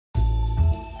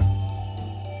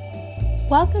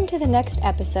Welcome to the next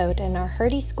episode in our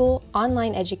Hertie School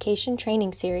online education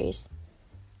training series.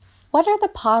 What are the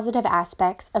positive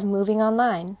aspects of moving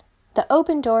online? The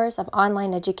open doors of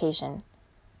online education.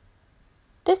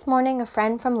 This morning, a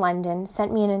friend from London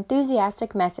sent me an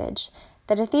enthusiastic message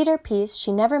that a theater piece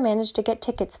she never managed to get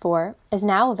tickets for is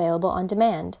now available on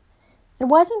demand. It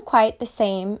wasn't quite the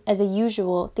same as a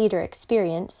usual theater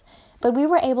experience, but we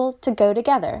were able to go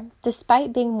together,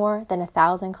 despite being more than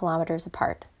 1,000 kilometers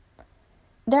apart.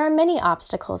 There are many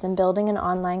obstacles in building an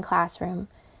online classroom.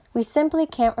 We simply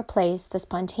can't replace the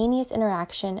spontaneous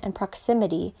interaction and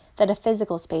proximity that a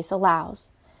physical space allows.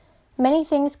 Many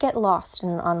things get lost in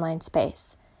an online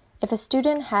space. If a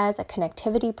student has a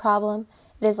connectivity problem,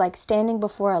 it is like standing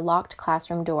before a locked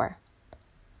classroom door.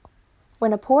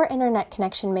 When a poor internet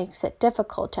connection makes it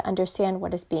difficult to understand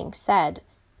what is being said,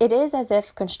 it is as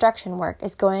if construction work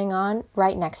is going on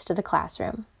right next to the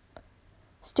classroom.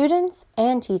 Students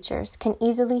and teachers can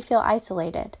easily feel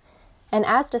isolated, and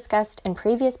as discussed in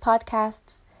previous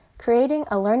podcasts, creating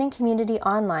a learning community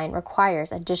online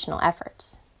requires additional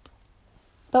efforts.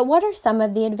 But what are some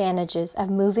of the advantages of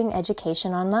moving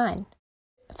education online?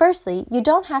 Firstly, you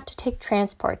don't have to take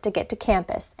transport to get to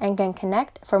campus and can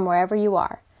connect from wherever you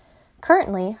are.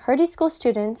 Currently, Hertie School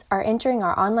students are entering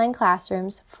our online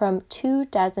classrooms from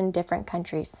 24 different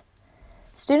countries.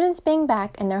 Students being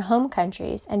back in their home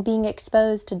countries and being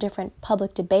exposed to different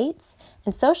public debates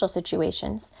and social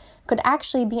situations could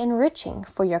actually be enriching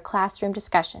for your classroom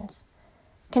discussions.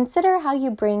 Consider how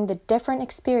you bring the different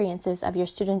experiences of your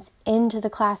students into the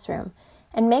classroom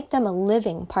and make them a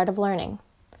living part of learning.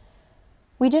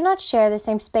 We do not share the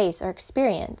same space or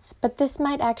experience, but this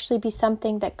might actually be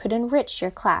something that could enrich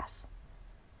your class.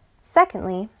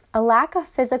 Secondly, a lack of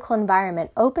physical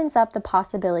environment opens up the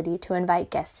possibility to invite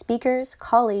guest speakers,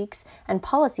 colleagues, and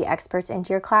policy experts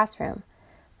into your classroom,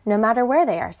 no matter where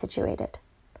they are situated.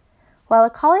 While a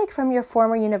colleague from your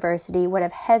former university would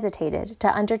have hesitated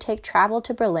to undertake travel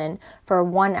to Berlin for a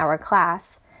 1-hour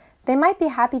class, they might be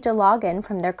happy to log in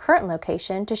from their current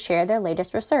location to share their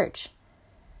latest research.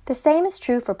 The same is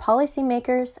true for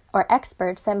policymakers or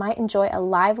experts that might enjoy a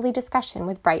lively discussion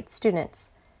with bright students.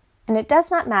 And it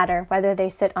does not matter whether they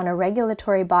sit on a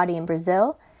regulatory body in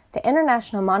Brazil, the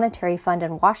International Monetary Fund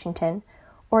in Washington,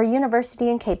 or a university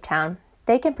in Cape Town,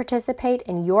 they can participate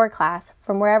in your class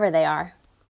from wherever they are.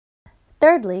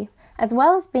 Thirdly, as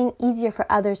well as being easier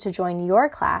for others to join your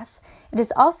class, it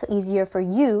is also easier for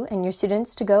you and your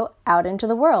students to go out into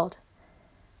the world.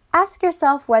 Ask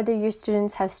yourself whether your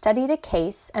students have studied a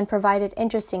case and provided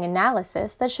interesting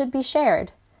analysis that should be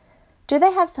shared. Do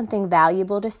they have something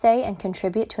valuable to say and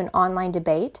contribute to an online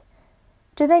debate?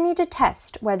 Do they need to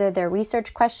test whether their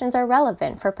research questions are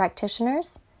relevant for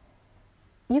practitioners?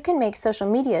 You can make social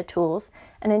media tools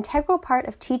an integral part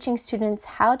of teaching students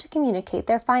how to communicate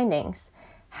their findings,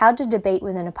 how to debate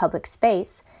within a public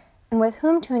space, and with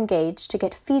whom to engage to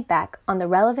get feedback on the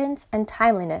relevance and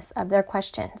timeliness of their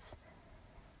questions.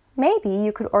 Maybe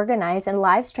you could organize a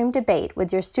live stream debate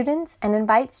with your students and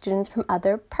invite students from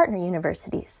other partner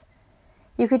universities.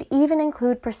 You could even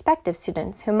include prospective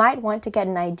students who might want to get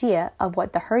an idea of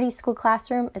what the Hertie School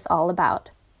classroom is all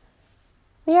about.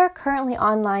 We are currently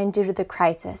online due to the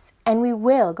crisis, and we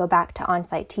will go back to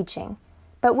on-site teaching.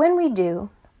 But when we do,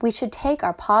 we should take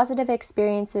our positive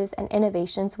experiences and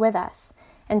innovations with us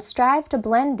and strive to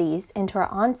blend these into our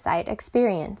on-site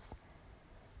experience.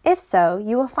 If so,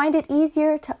 you will find it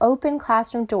easier to open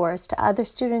classroom doors to other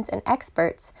students and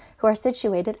experts who are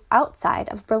situated outside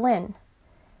of Berlin.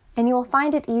 And you will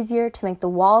find it easier to make the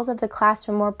walls of the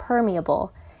classroom more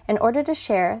permeable in order to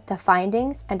share the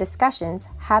findings and discussions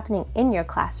happening in your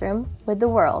classroom with the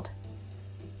world.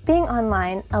 Being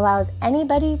online allows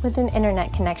anybody with an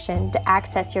internet connection to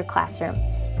access your classroom,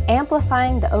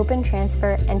 amplifying the open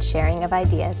transfer and sharing of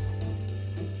ideas.